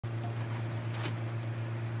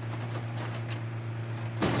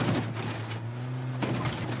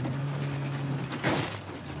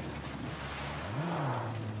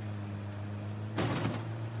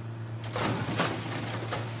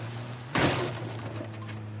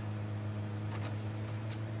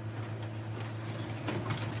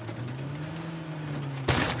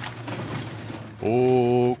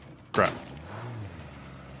Oh, crap.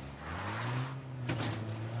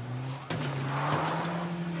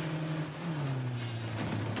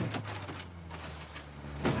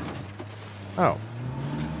 Oh.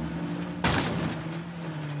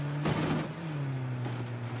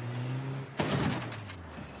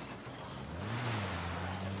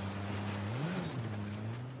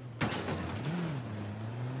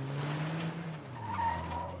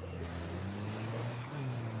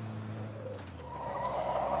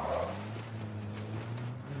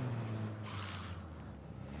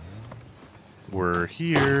 We're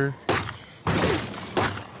here.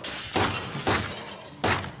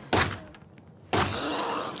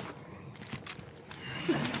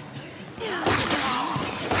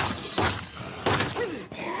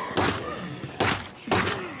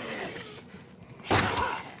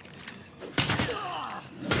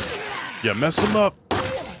 Yeah, mess him up.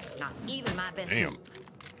 Not even my best. Damn.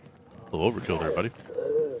 A little overkill there, buddy.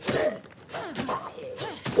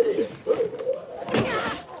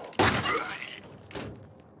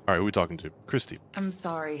 All right, who are we talking to? Christy. I'm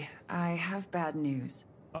sorry. I have bad news.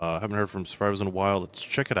 Haven't heard from survivors in a while. Let's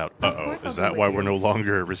check it out. Uh-oh. I'll Is be that with why you. we're no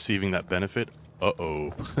longer receiving that benefit?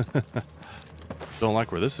 Uh-oh. Don't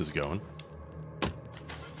like where this is going.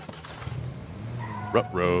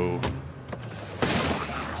 Ruh-roh.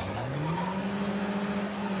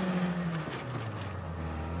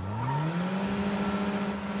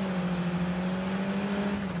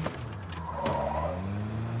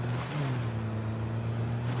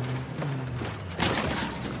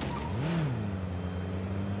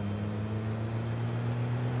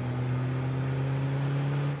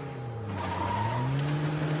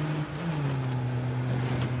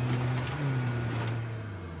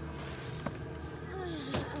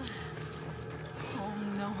 Oh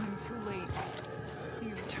no, I'm too late.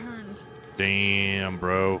 You've turned. Damn,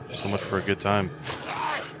 bro. So much for a good time.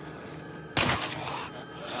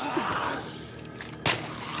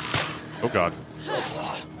 Oh, God.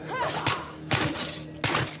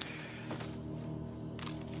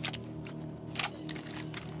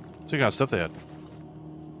 See what kind of stuff they had.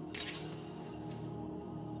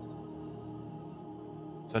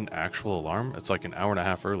 Is that an actual alarm? It's like an hour and a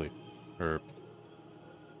half early. Or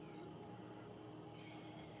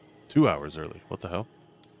 2 hours early. What the hell?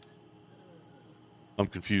 I'm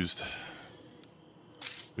confused.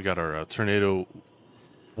 We got our tornado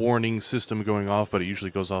warning system going off, but it usually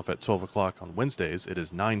goes off at 12 o'clock on Wednesdays. It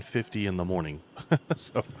is 9:50 in the morning.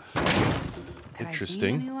 So, Could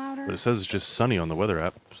interesting. I be any louder? But it says it's just sunny on the weather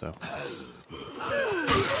app, so.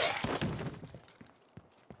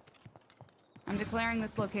 I'm declaring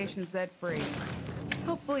this location Zed-free.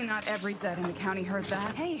 Hopefully not every Zed in the county heard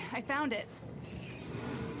that. Hey, I found it.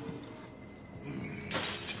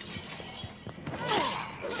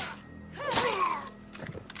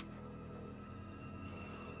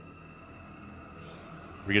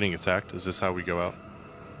 We're getting attacked? Is this how we go out?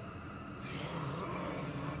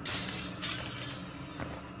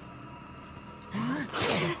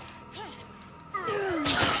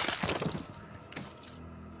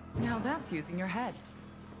 Now that's using your head.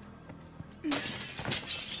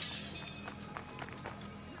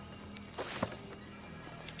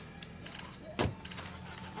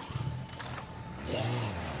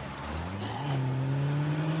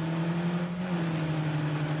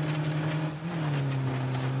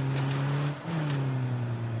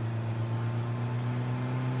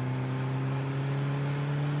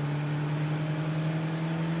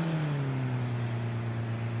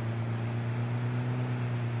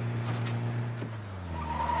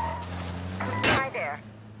 Hi there.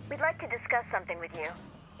 We'd like to discuss something with you. Can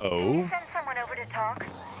Oh, you send someone over to talk?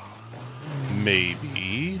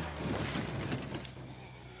 maybe.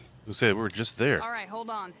 We said we were just there. All right, hold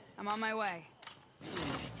on. I'm on my way.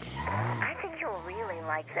 I think you'll really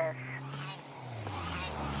like this.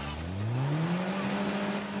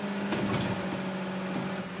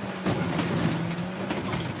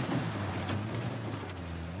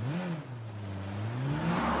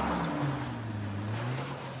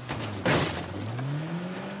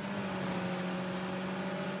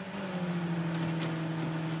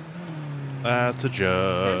 That's a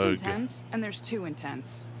There's jug. intense, and there's two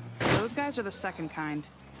intense. Those guys are the second kind.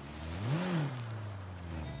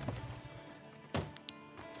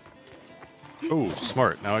 Oh,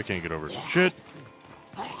 smart. Now I can't get over it. Shit.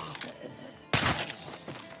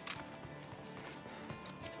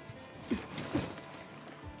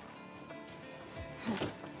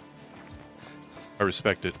 I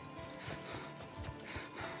respect it.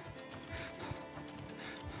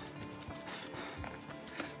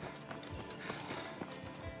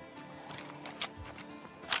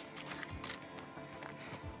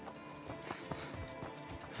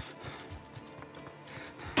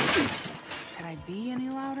 be any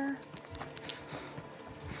louder?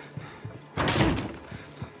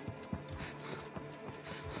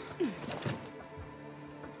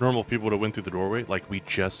 Normal people would have went through the doorway like we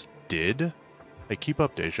just did. Hey, keep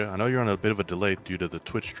up, Deja. I know you're on a bit of a delay due to the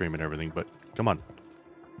Twitch stream and everything, but come on.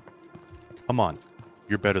 Come on.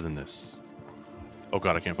 You're better than this. Oh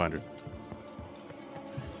god, I can't find her.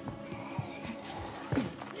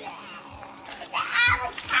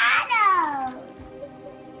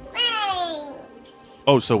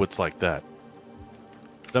 Oh, so it's like that.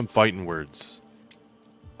 Them fighting words.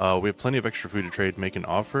 We have plenty of extra food to trade. Make an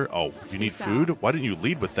offer. Oh, you need food? Why didn't you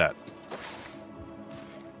lead with that?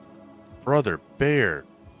 Brother bear.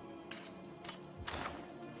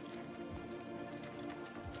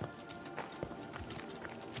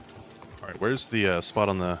 Alright, where's the spot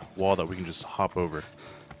on the wall that we can just hop over?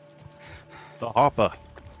 The hopper.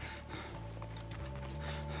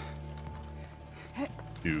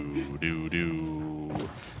 Do.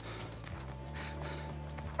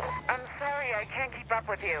 I'm sorry, I can't keep up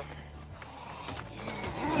with you.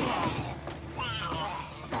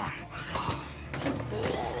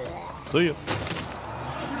 See ya.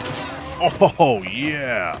 Oh,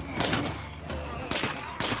 yeah.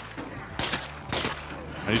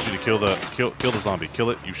 I need you to kill the zombie.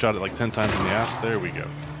 Kill it. You shot it like 10 times in the ass. There we go.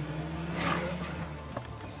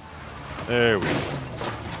 There we go.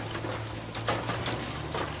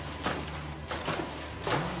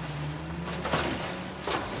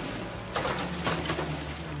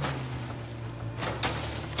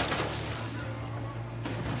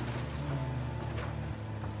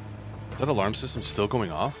 Is that alarm system still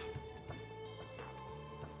going off?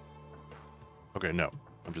 Okay, no.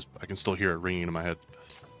 I can still hear it ringing in my head.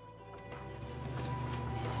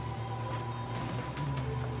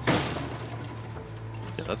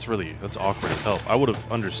 Yeah, that's awkward as hell. I would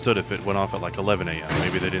have understood if it went off at like 11 a.m.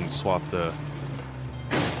 Maybe they didn't swap the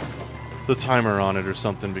timer on it or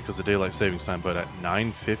something because of daylight savings time, but at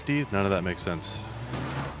 9:50, none of that makes sense.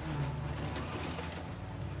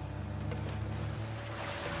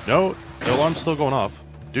 No, the alarm's still going off.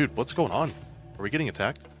 Dude, what's going on? Are we getting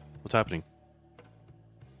attacked? What's happening?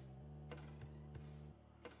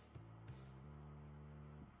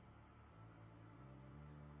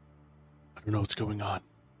 I don't know what's going on.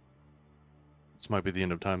 This might be the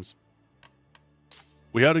end of times.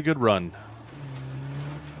 We had a good run.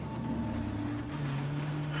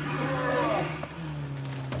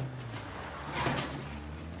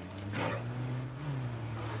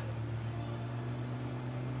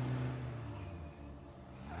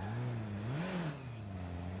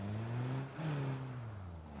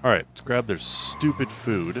 Alright, let's grab their stupid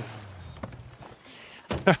food.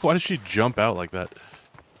 Why did she jump out like that?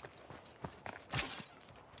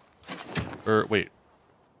 Wait.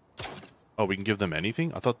 Oh, we can give them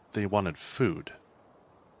anything? I thought they wanted food.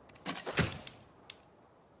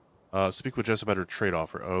 Speak with Jess about her trade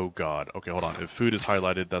offer. Oh god. Okay, hold on. If food is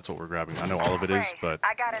highlighted, that's what we're grabbing. I know all of it is, but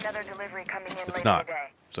I got another delivery coming in it's later not. today.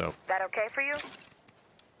 So. That okay for you?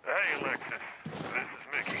 Hey, Alexis. This is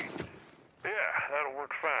Mickey. Yeah, that'll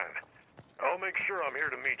work fine. I'll make sure I'm here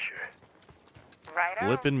to meet you. Right on.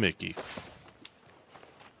 Flippin' Mickey.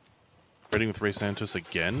 Trading with Ray Santos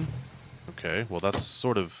again? Okay, well that's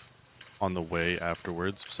sort of on the way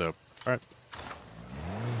afterwards, so, alright.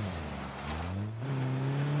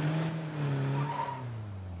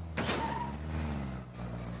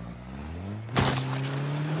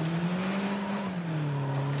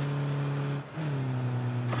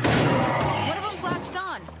 One of them's latched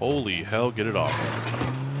on. Holy hell, get it off.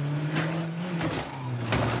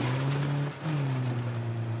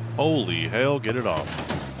 Holy hell, get it off.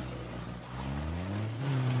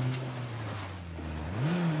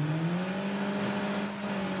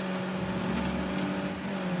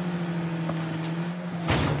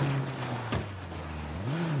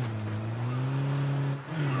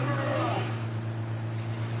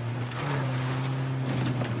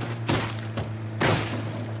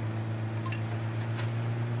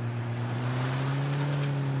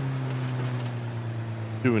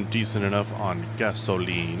 Doing decent enough on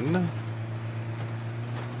gasoline.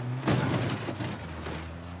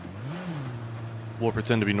 We'll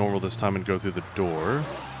pretend to be normal this time and go through the door.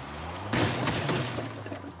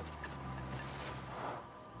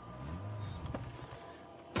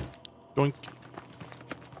 Doink.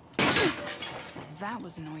 That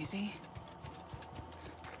was noisy.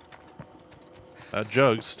 That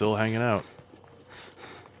jug's still hanging out.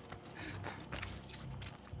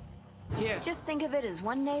 Yeah. Just think of it as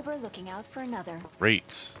one neighbor looking out for another.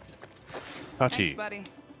 Great. Tati. Thanks, buddy.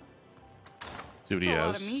 See what he That's a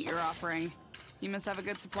lot has. of meat you're offering. You must have a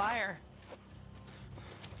good supplier.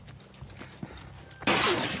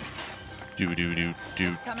 Do do do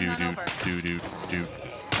do Coming do on do over. do do do.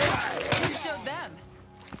 Who showed them?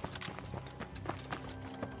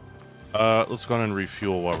 Let's go on and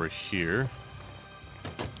refuel while we're here.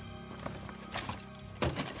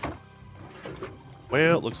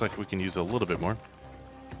 Well, it looks like we can use a little bit more.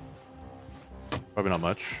 Probably not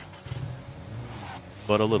much,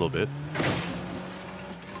 but a little bit.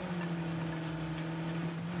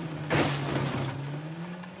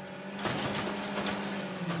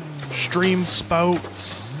 Stream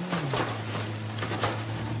spouts.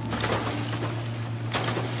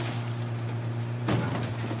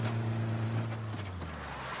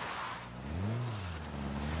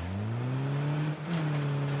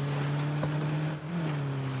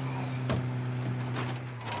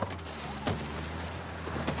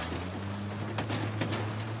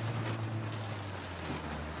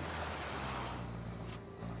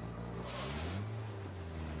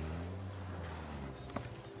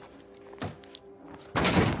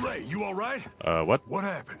 Ray, you all right? What? What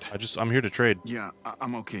happened? I'm here to trade. Yeah,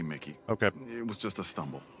 I'm okay, Mickey. Okay. It was just a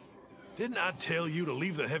stumble. Didn't I tell you to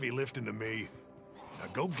leave the heavy lifting to me? Now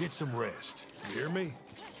go get some rest. You hear me?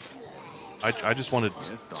 I just wanted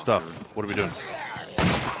Yes, stuff. doctor. What are we doing?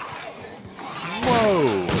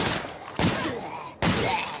 Whoa!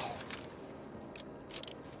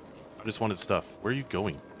 I just wanted stuff. Where are you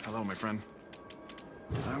going? Hello, my friend.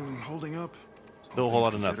 I'm holding up. Still a All whole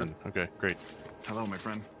lot things of considered. nothing. Okay, great. Hello, my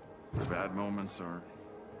friend. The bad moments are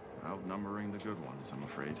outnumbering the good ones, I'm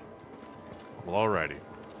afraid. Well, alrighty.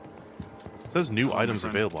 It says new Hello, my items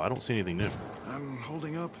friend. available. I don't see anything new. I'm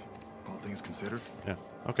holding up, all things considered. Yeah.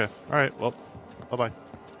 Okay. Alright, well, bye-bye.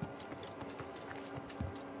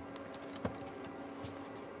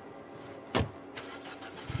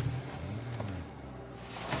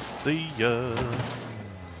 See ya.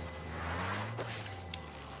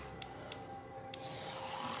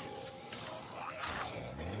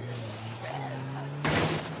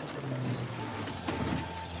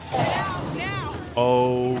 Now!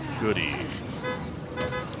 Oh, goody.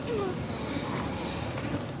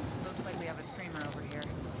 Looks like we have a screamer over here.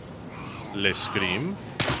 Let's scream.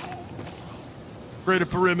 Create a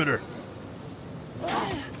perimeter.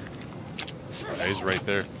 Yeah, he's right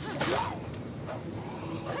there.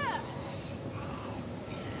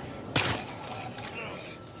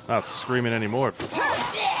 Not screaming anymore.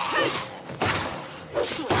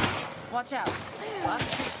 Watch out. Lots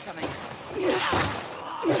of troops coming.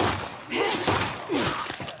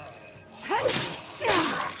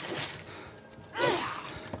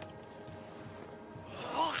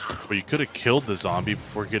 But you could have killed the zombie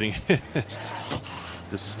before getting hit.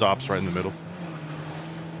 Just stops right in the middle.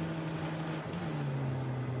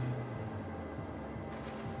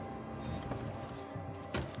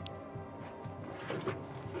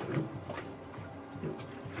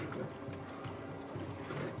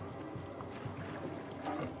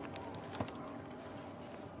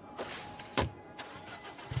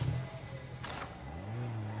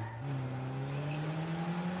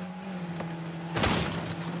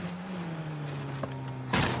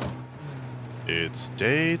 It's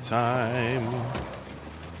daytime.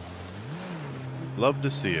 Love to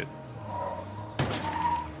see it.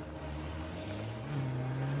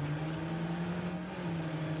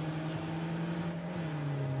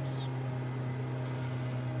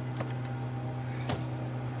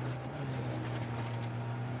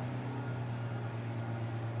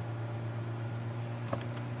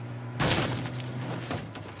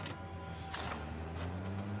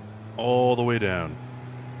 All the way down.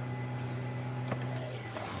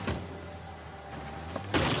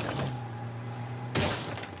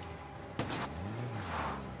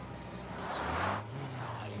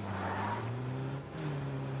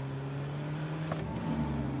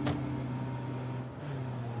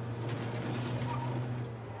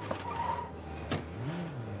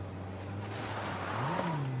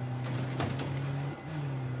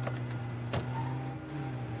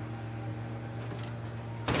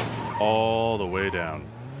 All the way down.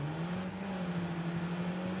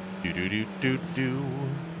 Do do do do do.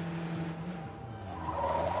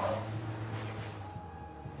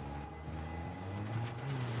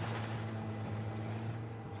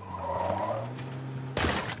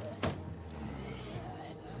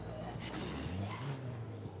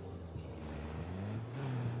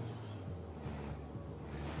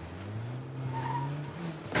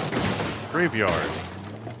 Graveyard.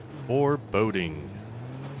 Or boating.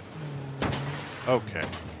 Okay.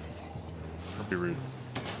 Don't be rude.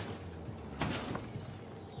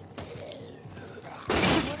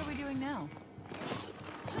 What are we doing now?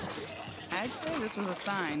 I'd say this was a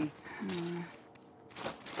sign.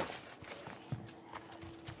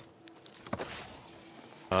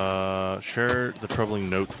 Share the troubling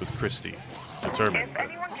note with Christy. It's Herman. If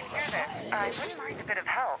anyone can hear this, I wouldn't mind a bit of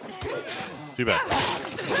help. Too bad.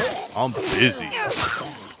 I'm busy.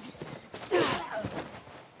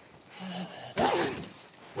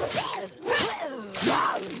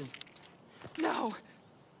 No.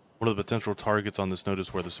 One of the potential targets on this note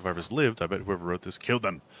is where the survivors lived. I bet whoever wrote this killed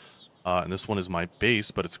them. And this one is my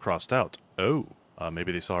base, but it's crossed out. Oh,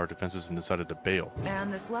 maybe they saw our defenses and decided to bail.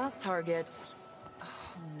 And this last target... Oh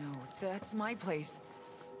no, that's my place.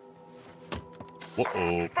 Whoa.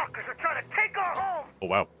 Fuckers are trying to take our home! Oh,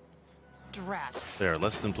 wow. Drat. They are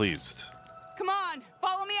less than pleased. Come on,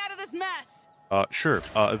 follow me out of this mess. Sure,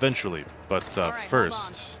 eventually. But All right,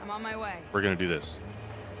 first, hold on. I'm on my way. we're gonna do this.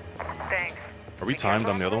 Thanks. Are we timed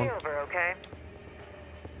on the other one? Over, okay?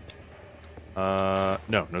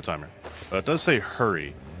 No timer. It does say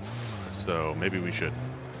hurry, so maybe we should.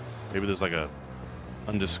 Maybe there's like a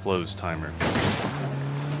undisclosed timer.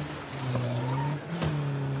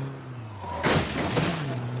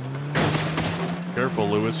 Careful,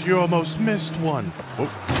 Lewis. You almost missed one. Oh.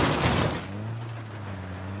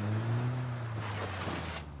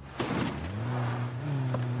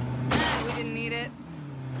 We didn't need it.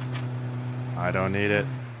 I don't need it.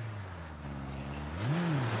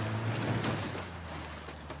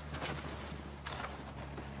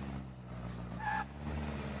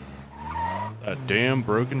 That damn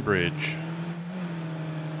broken bridge.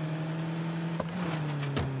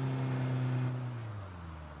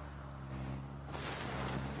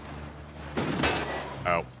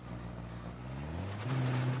 Ow.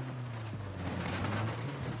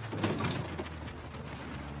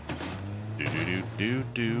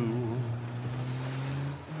 Do.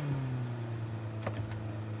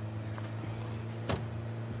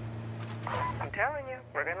 I'm telling you,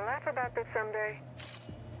 we're gonna laugh about this someday.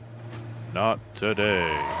 Not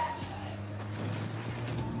today.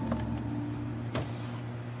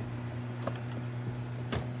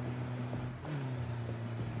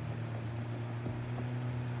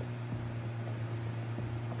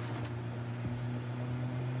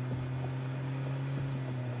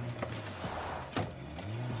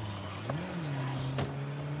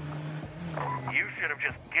 You should have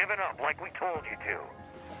just given up like we told you to.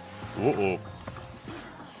 Uh-oh.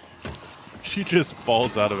 She just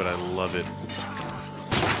falls out of it. I love it.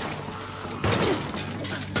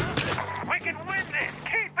 We can win this!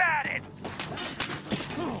 Keep at it!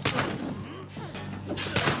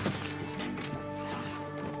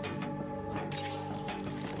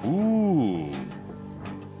 Ooh.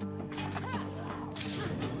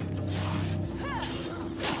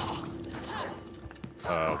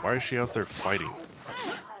 Why is she out there fighting?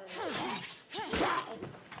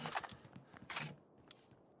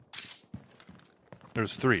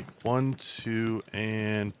 There's 3. 1, 2,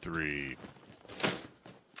 and 3.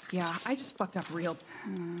 Yeah, I just fucked up real...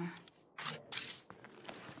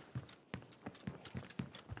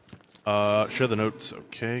 Share the notes.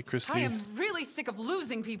 Okay, Christy. I am really sick of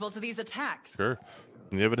losing people to these attacks. Sure.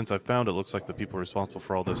 From the evidence I found, it looks like the people responsible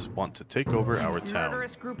for all this want to take over our This town.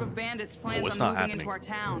 murderous group of bandits plans it's on not moving happening. into our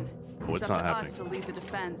town. It's up not to happening. us to lead the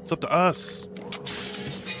defense. It's up to us.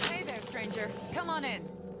 Hey there, stranger. Come on in.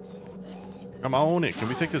 Come on in. Can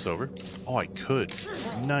we take this over? Oh, I could.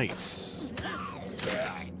 Nice.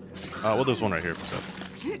 Well, there's one right here. So.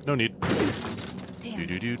 No need. Damn, Do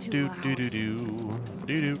do do do do do do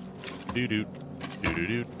do do do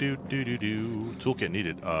do do do do. Toolkit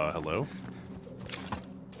needed. Hello.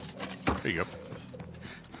 There you go.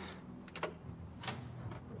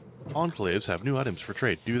 Enclaves have new items for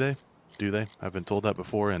trade. Do they? Do they? I've been told that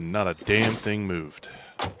before, and not a damn thing moved.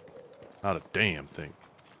 Not a damn thing.